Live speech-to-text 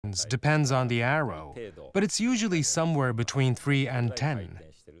depends on the arrow, but it's usually somewhere between 3 and 10.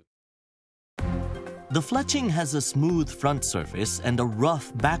 The fletching has a smooth front surface and a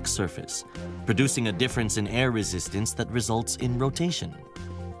rough back surface, producing a difference in air resistance that results in rotation.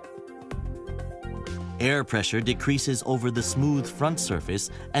 Air pressure decreases over the smooth front surface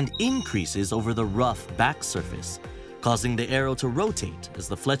and increases over the rough back surface, causing the arrow to rotate as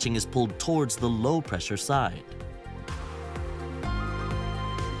the fletching is pulled towards the low pressure side.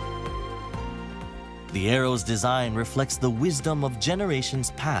 The arrow's design reflects the wisdom of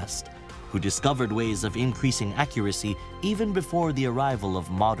generations past, who discovered ways of increasing accuracy even before the arrival of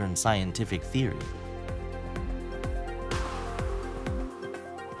modern scientific theory.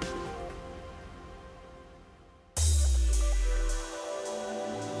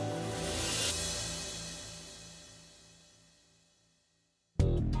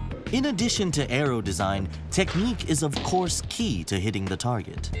 In addition to arrow design, technique is of course key to hitting the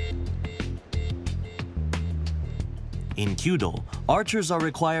target. In Kyudo, archers are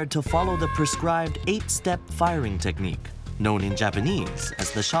required to follow the prescribed 8-step firing technique, known in Japanese as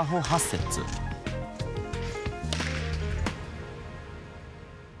the shaho hasetsu.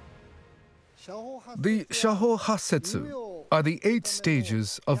 The shaho hasetsu are the 8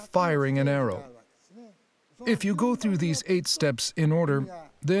 stages of firing an arrow. If you go through these 8 steps in order,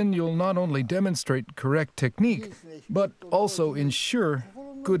 then you'll not only demonstrate correct technique, but also ensure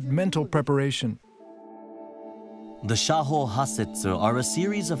good mental preparation. The shaho hasetsu are a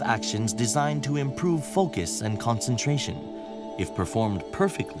series of actions designed to improve focus and concentration. If performed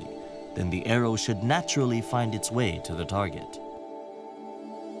perfectly, then the arrow should naturally find its way to the target.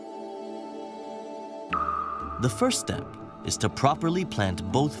 The first step is to properly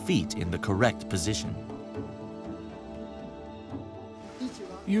plant both feet in the correct position.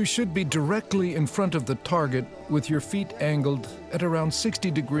 You should be directly in front of the target with your feet angled at around 60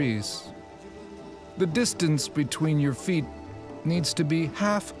 degrees. The distance between your feet needs to be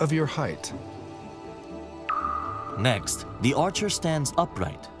half of your height. Next, the archer stands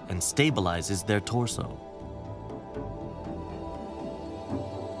upright and stabilizes their torso.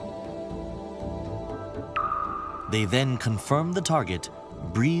 They then confirm the target,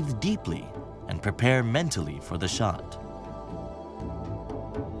 breathe deeply, and prepare mentally for the shot.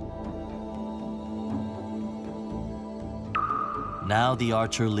 Now the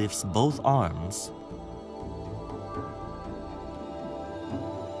archer lifts both arms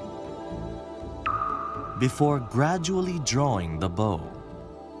before gradually drawing the bow.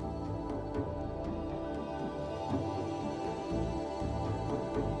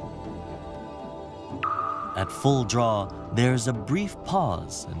 At full draw, there's a brief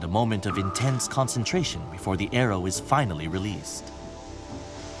pause and a moment of intense concentration before the arrow is finally released.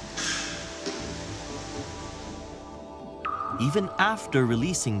 Even after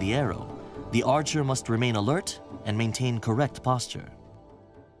releasing the arrow, the archer must remain alert and maintain correct posture.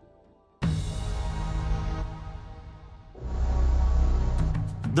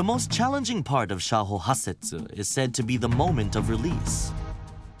 The most challenging part of shaho hasetsu is said to be the moment of release,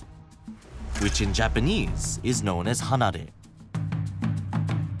 which in Japanese is known as hanare.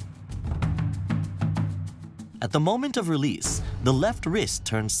 At the moment of release, the left wrist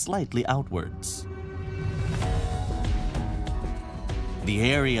turns slightly outwards. The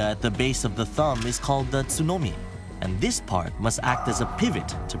area at the base of the thumb is called the tsunomi, and this part must act as a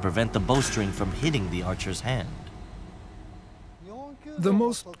pivot to prevent the bowstring from hitting the archer's hand. The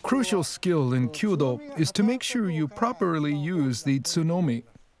most crucial skill in Kyudo is to make sure you properly use the tsunomi,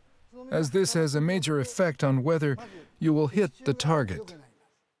 as this has a major effect on whether you will hit the target.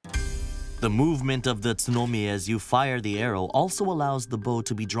 The movement of the tsunomi as you fire the arrow also allows the bow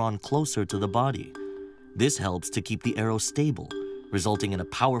to be drawn closer to the body. This helps to keep the arrow stable, resulting in a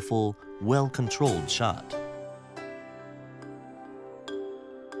powerful, well-controlled shot.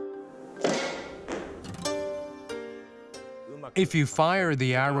 If you fire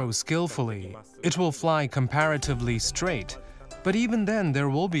the arrow skillfully, it will fly comparatively straight, but even then there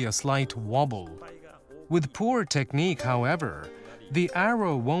will be a slight wobble. With poor technique, however, the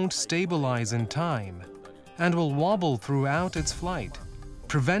arrow won't stabilize in time and will wobble throughout its flight,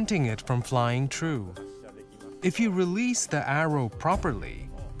 preventing it from flying true. If you release the arrow properly,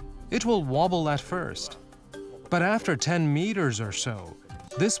 it will wobble at first, but after 10 meters or so,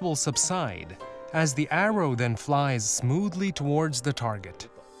 this will subside as the arrow then flies smoothly towards the target.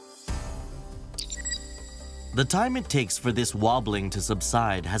 The time it takes for this wobbling to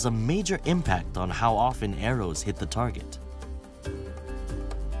subside has a major impact on how often arrows hit the target.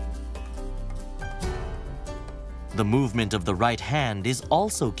 The movement of the right hand is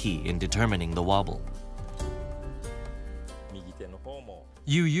also key in determining the wobble.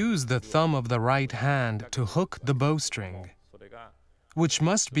 You use the thumb of the right hand to hook the bowstring, which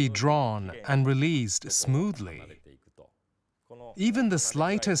must be drawn and released smoothly. Even the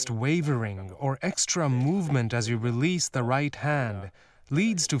slightest wavering or extra movement as you release the right hand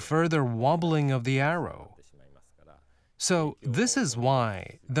leads to further wobbling of the arrow. So this is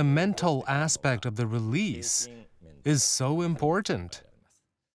why the mental aspect of the release is so important.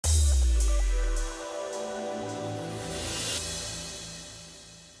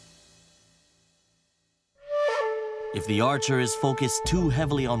 If the archer is focused too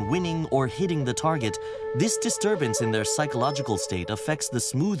heavily on winning or hitting the target, this disturbance in their psychological state affects the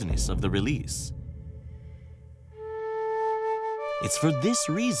smoothness of the release. It's for this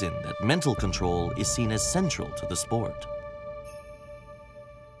reason that mental control is seen as central to the sport.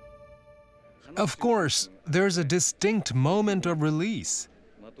 Of course, there's a distinct moment of release.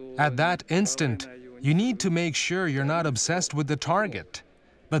 At that instant, you need to make sure you're not obsessed with the target,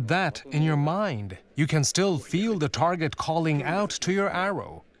 but that, in your mind, you can still feel the target calling out to your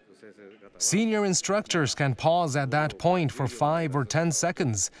arrow. Senior instructors can pause at that point for 5 or 10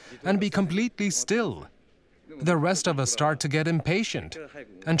 seconds and be completely still. The rest of us start to get impatient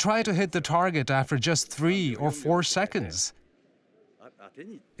and try to hit the target after just 3 or 4 seconds.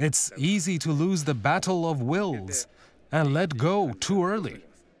 It's easy to lose the battle of wills and let go too early.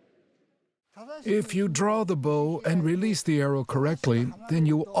 If you draw the bow and release the arrow correctly, then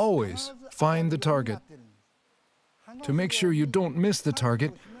you always find the target. To make sure you don't miss the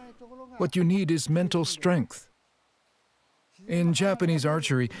target, what you need is mental strength. In Japanese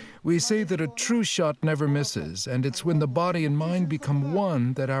archery, we say that a true shot never misses, and it's when the body and mind become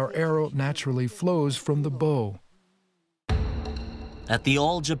one that our arrow naturally flows from the bow. At the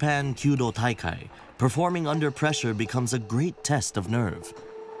All-Japan Kyudo Taikai, performing under pressure becomes a great test of nerve.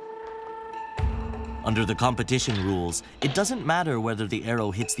 Under the competition rules, it doesn't matter whether the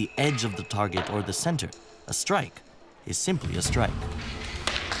arrow hits the edge of the target or the center. A strike is simply a strike.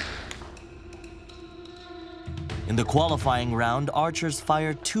 In the qualifying round, archers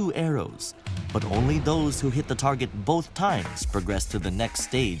fire 2 arrows, but only those who hit the target both times progress to the next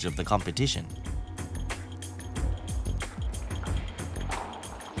stage of the competition.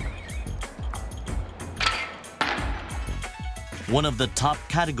 One of the top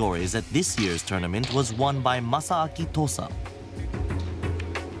categories at this year's tournament was won by Masaaki Tosa.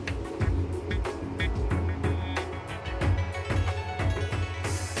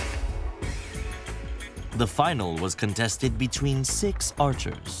 The final was contested between 6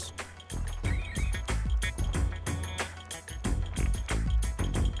 archers.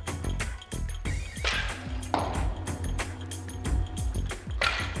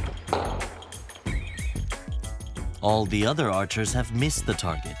 All the other archers have missed the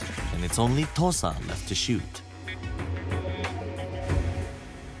target, and it's only Tosa left to shoot.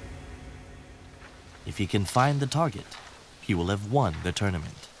 If he can find the target, he will have won the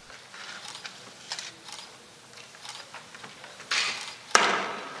tournament.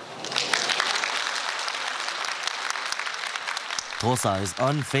 Tosa is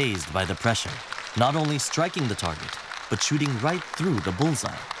unfazed by the pressure, not only striking the target, but shooting right through the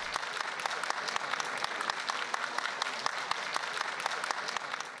bullseye.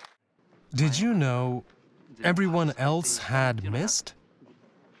 Did you know everyone else had missed?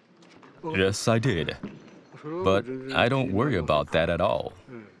 Yes, I did. But I don't worry about that at all.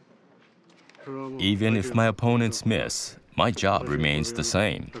 Even if my opponents miss, my job remains the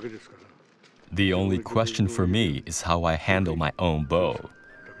same. The only question for me is how I handle my own bow.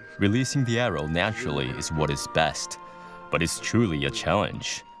 Releasing the arrow naturally is what is best, but it's truly a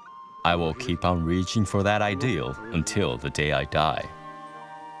challenge. I will keep on reaching for that ideal until the day I die.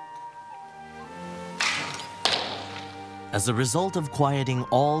 As a result of quieting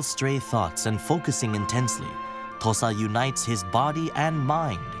all stray thoughts and focusing intensely, Tosa unites his body and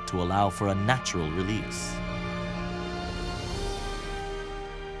mind to allow for a natural release.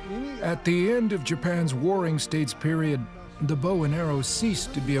 At the end of Japan's warring states period, the bow and arrow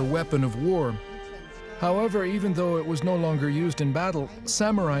ceased to be a weapon of war. However, even though it was no longer used in battle,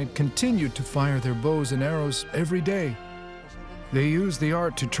 samurai continued to fire their bows and arrows every day. They used the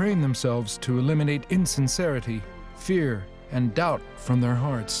art to train themselves to eliminate insincerity, fear, and doubt from their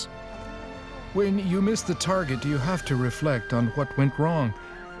hearts. When you miss the target, you have to reflect on what went wrong.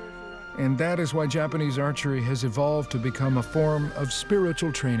 And that is why Japanese archery has evolved to become a form of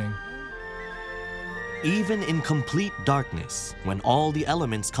spiritual training. Even in complete darkness, when all the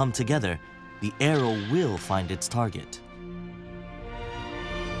elements come together, the arrow will find its target.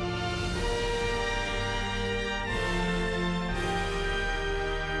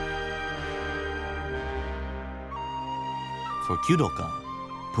 For Kyudo②,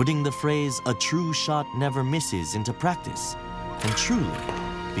 putting the phrase, "a true shot never misses," into practice can truly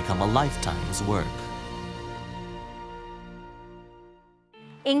become a lifetime's work.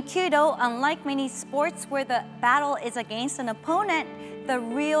 In Kyudo, unlike many sports where the battle is against an opponent, the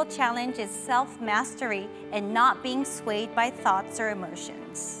real challenge is self-mastery and not being swayed by thoughts or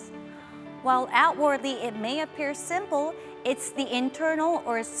emotions. While outwardly it may appear simple, it's the internal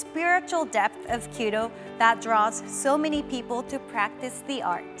or spiritual depth of Kyudo that draws so many people to practice the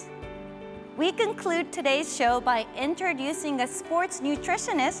art. We conclude today's show by introducing a sports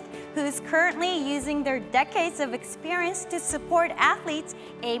nutritionist who's currently using their decades of experience to support athletes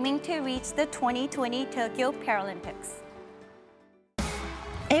aiming to reach the 2020 Tokyo Paralympics.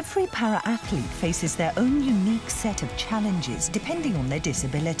 Every para-athlete faces their own unique set of challenges depending on their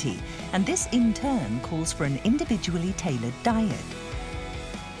disability, and this in turn calls for an individually tailored diet.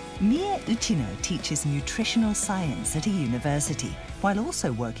 Mie Uchino teaches nutritional science at a university, while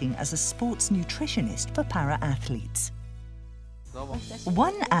also working as a sports nutritionist for para-athletes.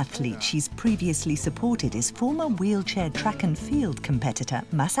 One athlete she's previously supported is former wheelchair track and field competitor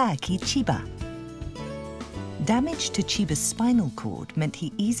Masaaki Chiba. Damage to Chiba's spinal cord meant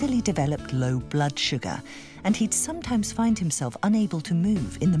he easily developed low blood sugar, and he'd sometimes find himself unable to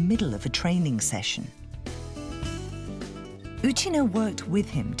move in the middle of a training session. Uchino worked with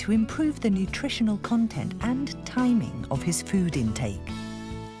him to improve the nutritional content and timing of his food intake.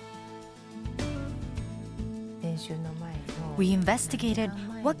 We investigated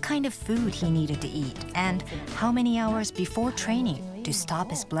what kind of food he needed to eat and how many hours before training to stop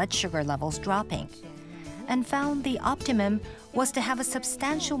his blood sugar levels dropping, and found the optimum was to have a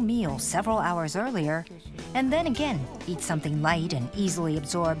substantial meal several hours earlier and then again eat something light and easily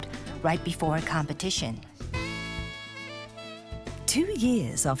absorbed right before a competition. 2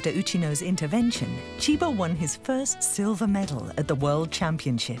 years after Uchino's intervention, Chiba won his first silver medal at the World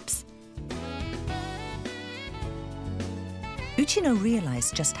Championships. Uchino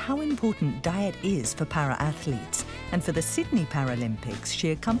realized just how important diet is for para-athletes, and for the Sydney Paralympics,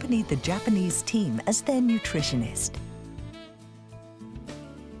 she accompanied the Japanese team as their nutritionist.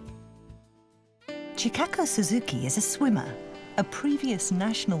 Chikako Suzuki is a swimmer, a previous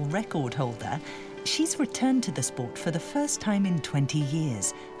national record holder. She's returned to the sport for the first time in 20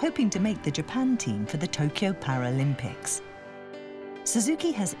 years, hoping to make the Japan team for the Tokyo Paralympics.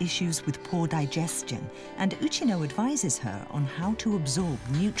 Suzuki has issues with poor digestion, and Uchino advises her on how to absorb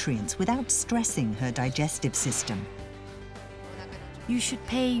nutrients without stressing her digestive system. You should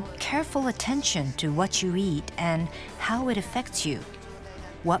pay careful attention to what you eat and how it affects you,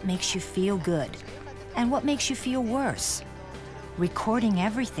 what makes you feel good, and what makes you feel worse. Recording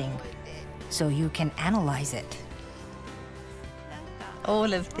everything so you can analyze it.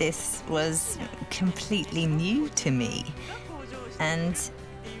 All of this was completely new to me, and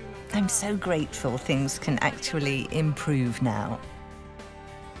I'm so grateful things can actually improve now.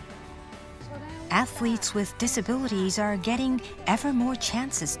 Athletes with disabilities are getting ever more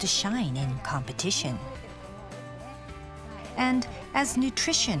chances to shine in competition. And as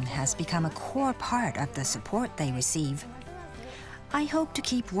nutrition has become a core part of the support they receive, I hope to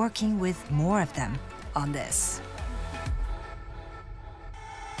keep working with more of them on this.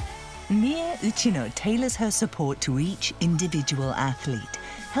 Mie Uchino tailors her support to each individual athlete,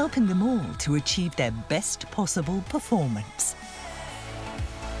 helping them all to achieve their best possible performance.